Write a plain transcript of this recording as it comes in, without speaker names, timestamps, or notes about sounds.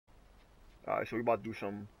Alright, so we about to do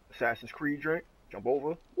some Assassin's Creed drink. Jump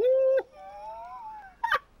over. Woo!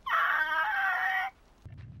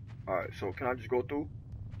 Alright, so can I just go through?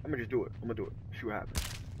 I'm gonna just do it. I'm gonna do it. See what happens.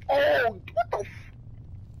 Oh, what the f?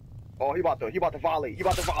 Oh, he about to volley. He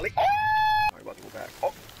about to volley. Oh! Oh, he about to go back.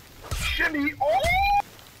 Oh, shimmy. Oh!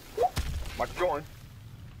 Am I join?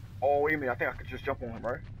 Oh, wait a minute. I think I could just jump on him,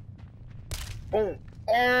 right? Boom.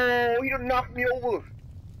 Oh, he done knocked me over.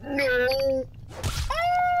 No.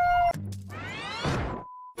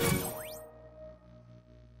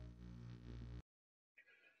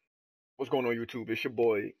 What's going on, YouTube? It's your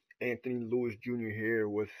boy Anthony Lewis Jr. here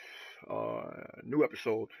with a new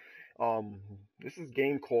episode. This is a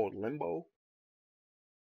game called Limbo.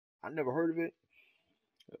 I never heard of it.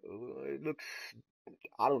 It looks,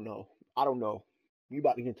 I don't know. We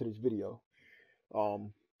about to get into this video.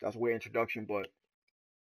 That's a way introduction, but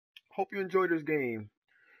hope you enjoy this game.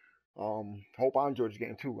 Hope I enjoy this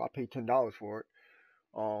game too. I paid $10 for it.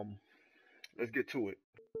 Let's get to it.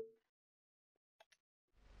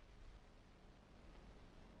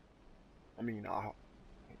 I mean,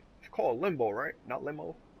 it's called Limbo, right? Not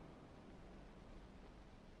Limo.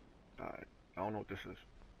 Alright, I don't know what this is.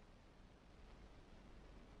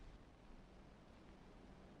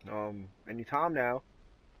 Anytime now.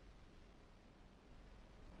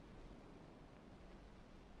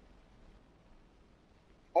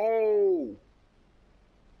 Oh!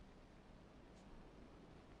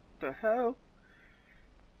 The hell?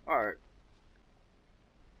 Alright.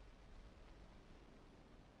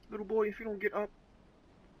 Little boy, if you don't get up.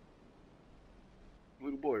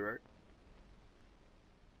 Little boy, right?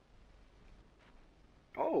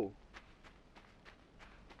 Oh.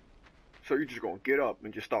 So you're just gonna get up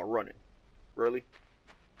and just start running. Really?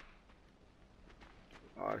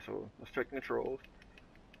 Alright, so let's check the controls.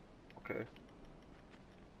 Okay.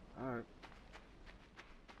 Alright.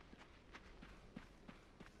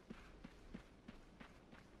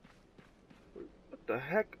 What the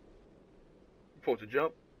heck? You supposed to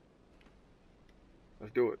jump?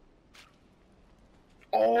 Let's do it.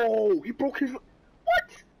 Oh, he broke his...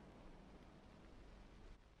 What?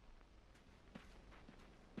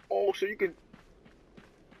 Oh, so you can...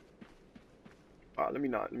 Alright, let me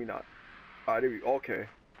not. Alright, there we go. Okay.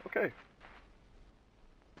 Okay.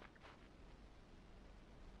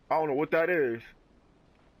 I don't know what that is.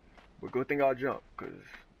 But good thing I jumped, because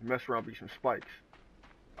mess around be some spikes.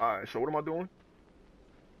 Alright, so what am I doing?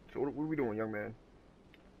 So what are we doing, young man?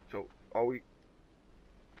 So, are we...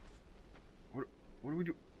 What do we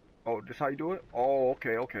do? Oh, this how you do it? Oh,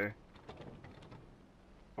 okay. Okay,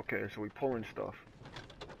 so we pulling stuff.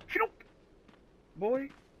 She don't... Boy.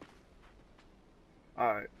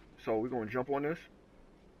 Alright, so we're gonna jump on this.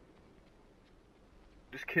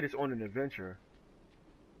 This kid is on an adventure.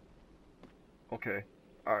 Okay.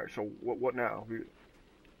 Alright, so what now? We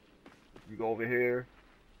go over here.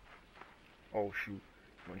 Oh, shoot.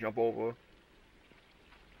 Gonna jump over.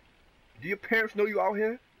 Do your parents know you out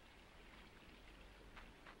here?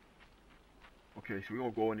 Okay, so we're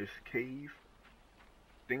gonna go in this cave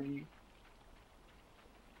thingy.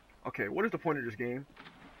 Okay, what is the point of this game?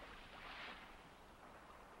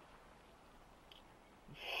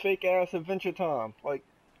 Fake ass adventure time. Like,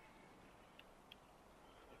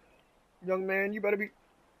 young man, you better be...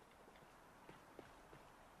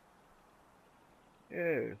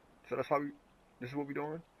 Yeah, so that's how we... This is what we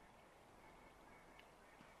doing?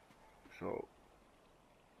 So...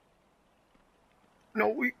 No,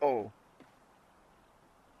 we... Oh.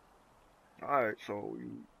 Alright, so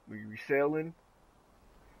we sailing.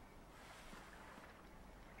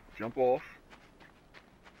 Jump off.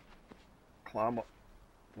 Climb up.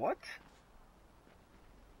 What?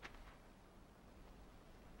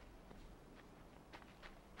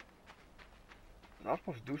 Was I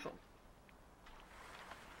supposed to do something?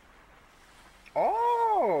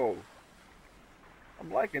 Oh!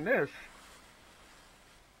 I'm liking this.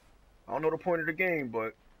 I don't know the point of the game,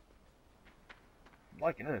 but I'm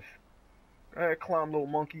liking this. Go ahead, climb, little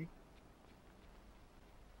monkey.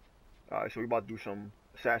 Alright, so we about to do some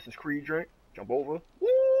Assassin's Creed drink. Jump over. Woo!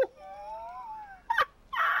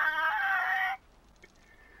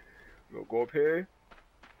 We'll go up here.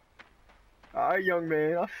 Alright, young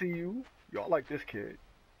man, I see you. Y'all like this kid.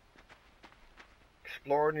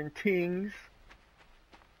 Exploring in tings.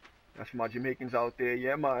 That's my Jamaicans out there.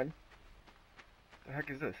 Yeah, man. The heck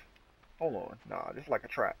is this? Hold on. Nah, this is like a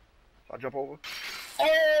trap. So I jump over.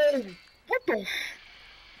 Oh! What the?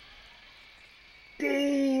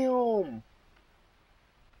 Damn!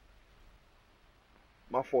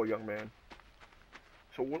 My fault, young man.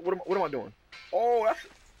 So what am I doing? Oh, that's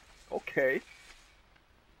okay.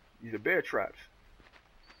 These are bear traps.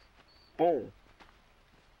 Boom.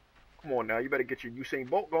 Come on now, you better get your Usain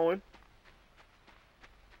Bolt going.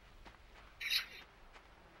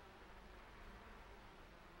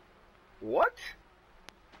 What?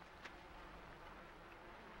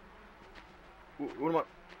 What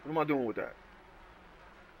am I doing with that?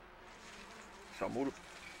 So I move.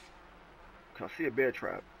 Can I see a bear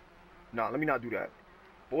trap? Nah, let me not do that.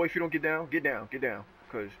 Boy, if you don't get down, get down, get down.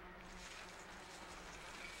 Cause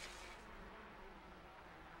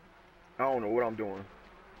I don't know what I'm doing.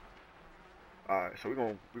 Alright, so we're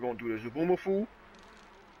gonna do this Zubumafu.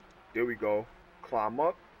 There we go. Climb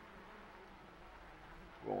up.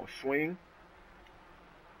 We're gonna swing.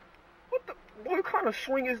 What the what kind of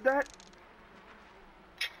swing is that?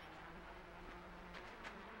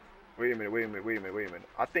 Wait a minute.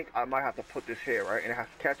 I think I might have to put this here, right? And I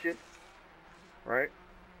have to catch it. Right?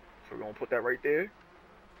 So we're gonna put that right there.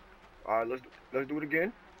 Alright, let's do it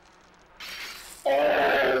again.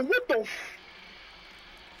 Oh, what the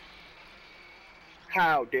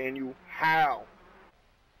How, Daniel? How?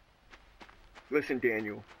 Listen,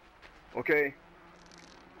 Daniel. Okay?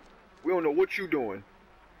 We don't know what you doing.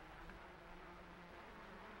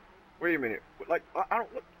 Wait a minute. Like, I don't...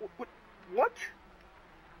 What?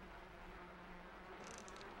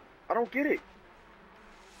 I don't get it.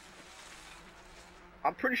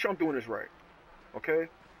 I'm pretty sure I'm doing this right. Okay?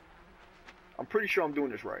 I'm pretty sure I'm doing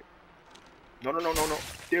this right. No.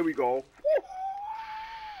 There we go.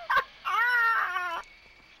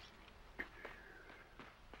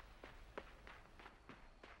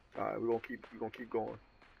 Alright, we're gonna keep going.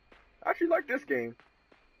 I actually like this game.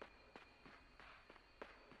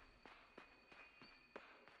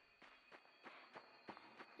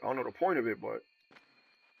 I don't know the point of it, but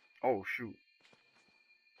oh shoot.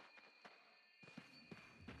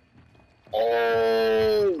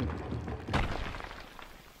 Oh!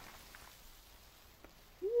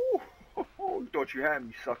 Woo. You thought you had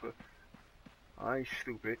me, sucker. I ain't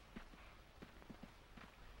stupid.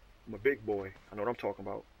 I'm a big boy. I know what I'm talking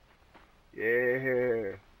about.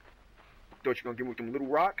 Yeah. Thought you gonna get me with them little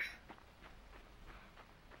rocks?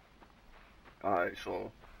 Alright,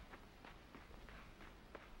 so.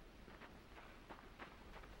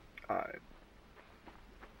 Alright.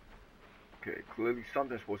 Okay, clearly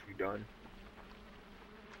something's supposed to be done.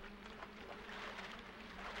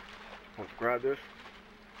 Supposed to grab this.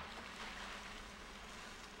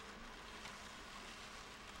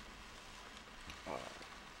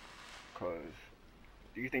 Cause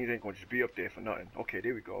these things ain't gonna just be up there for nothing. Okay,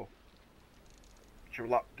 there we go.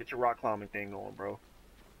 Get your rock climbing thing on, bro.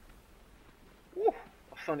 Woo,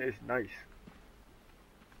 the sun is nice.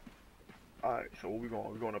 Alright, so where we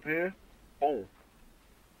going? We going up here? Boom.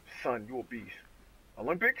 Son, you a beast.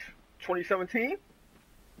 Olympics 2017?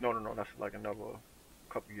 No, that's like another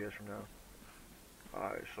couple years from now.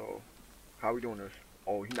 Alright, so how we doing this?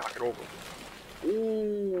 Oh, he knocked it over.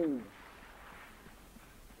 Ooh.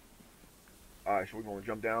 Alright, so we're gonna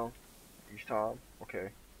jump down each time. Okay.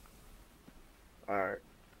 Alright.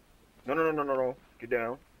 No. Get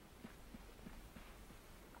down.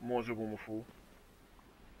 Come on, Zubumafu.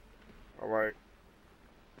 Alright.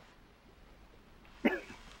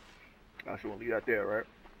 I should leave that there, right?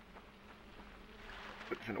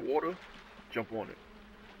 Put this in the water. Jump on it.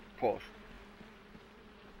 Pause.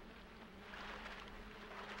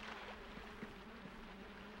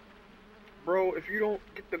 Bro, if you don't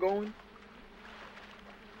get the going,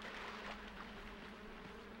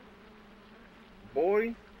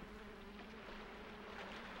 boy.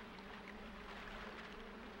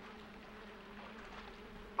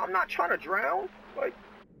 I'm not trying to drown. Like,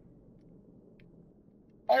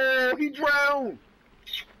 oh, he drowned.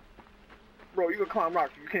 Bro, you can climb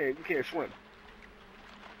rocks. You can't swim.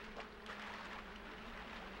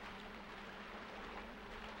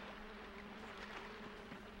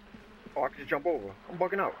 Oh, I can just jump over. I'm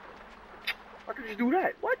bugging out. I can just do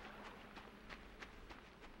that. What?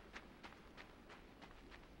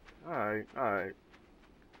 Alright.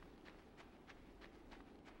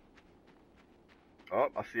 Oh,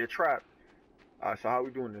 I see a trap. Alright, so how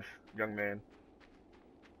we doing this, young man?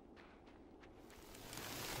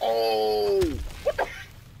 Oh! What the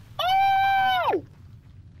Oh!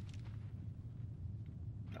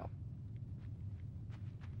 No.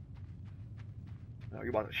 No, you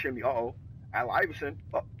about to shimmy. Uh-oh. Al Iverson.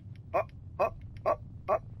 Up.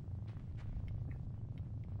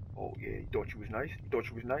 Oh, yeah, you thought you was nice?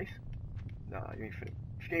 Nah, you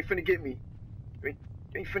ain't finna get me. You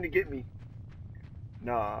ain't finna get me.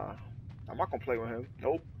 Nah, I'm not gonna play with him.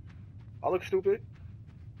 Nope. I look stupid.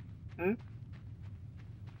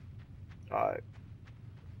 Alright.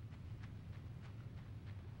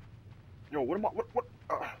 Yo, what am I? What?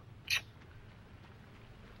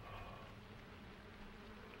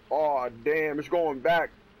 God damn, it's going back.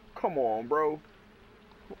 Come on, bro.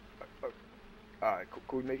 Alright,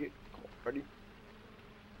 could we make it? Come on, ready?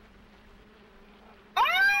 Ah!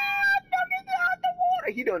 Fucking get out the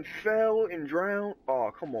water! He done fell and drowned.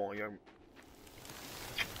 Oh, come on, young.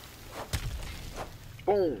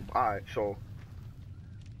 Boom. Alright, so.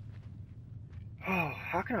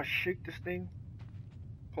 How can I shake this thing?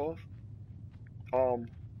 Pause.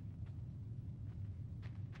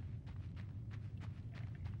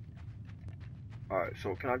 Alright,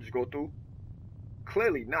 so can I just go through?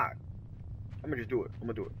 Clearly not. I'm gonna just do it. I'm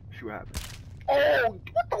gonna do it. See what happens. Oh,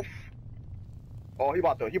 what the f— Oh, he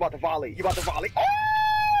about to volley. He about to volley.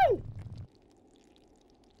 Oh!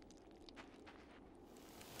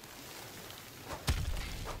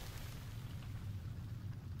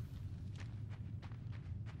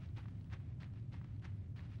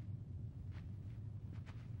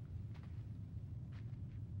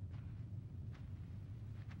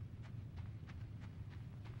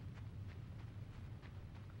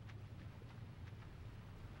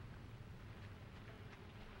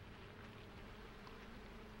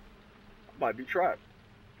 Might be trapped.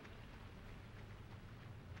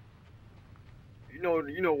 You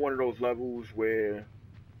know one of those levels where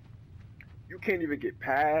you can't even get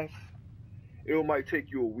past. It might take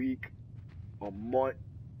you a week, a month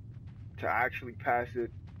to actually pass it.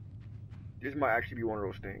 This might actually be one of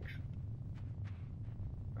those things.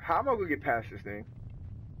 How am I gonna get past this thing?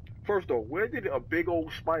 First off, where did a big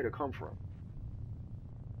old spider come from?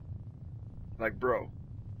 Like, bro.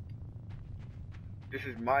 This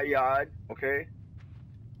is my yard, okay?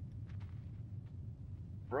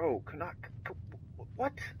 Bro,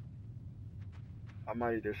 what? I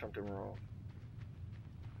might have did something wrong.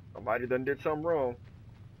 I might have did something wrong.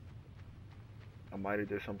 I might have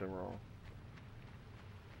did something wrong.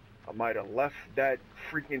 I might have left that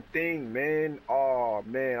freaking thing, man. Oh,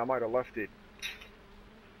 man, I might have left it.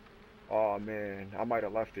 Oh, man, I might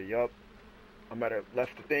have left it, yup. I might have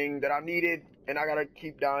left the thing that I needed, and I gotta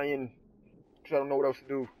keep dying. I don't know what else to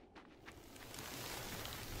do.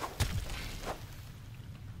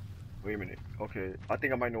 Wait a minute. Okay, I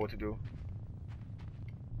think I might know what to do.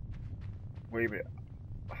 Wait a minute.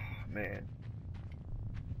 Oh, man.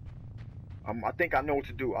 I think I know what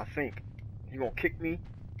to do. I think. He gonna kick me.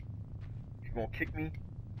 He gonna kick me.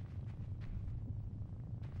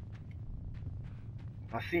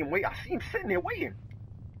 I see him wait. I see him sitting there waiting.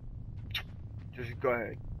 Just go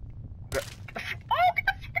ahead.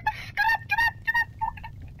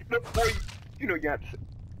 Look, boy, you know you have to sit.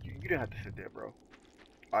 You didn't have to sit there, bro.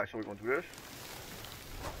 Alright, so we're gonna do this.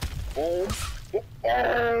 Boom.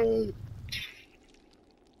 Oh!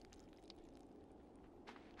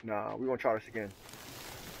 Nah, we're gonna try this again.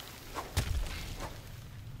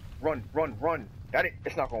 Run, run, run. That it.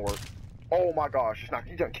 It's not gonna work. Oh my gosh, it's not.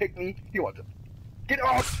 He done kicked me. He wants to get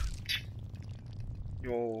off.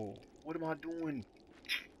 Yo, what am I doing?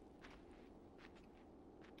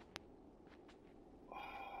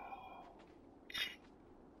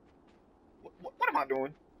 What am I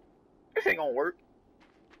doing? This ain't gonna work.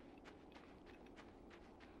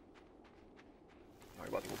 Oh, you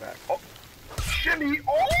about to go back. Oh, shimmy!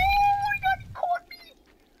 Oh, he caught me!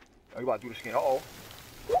 Oh, you about to do this again? Uh-oh.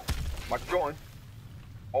 Michael Jordan.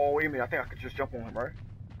 Oh, wait a minute. I think I could just jump on him, right?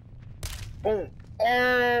 Boom.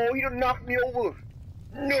 Oh, he done knocked me over.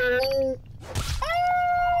 No!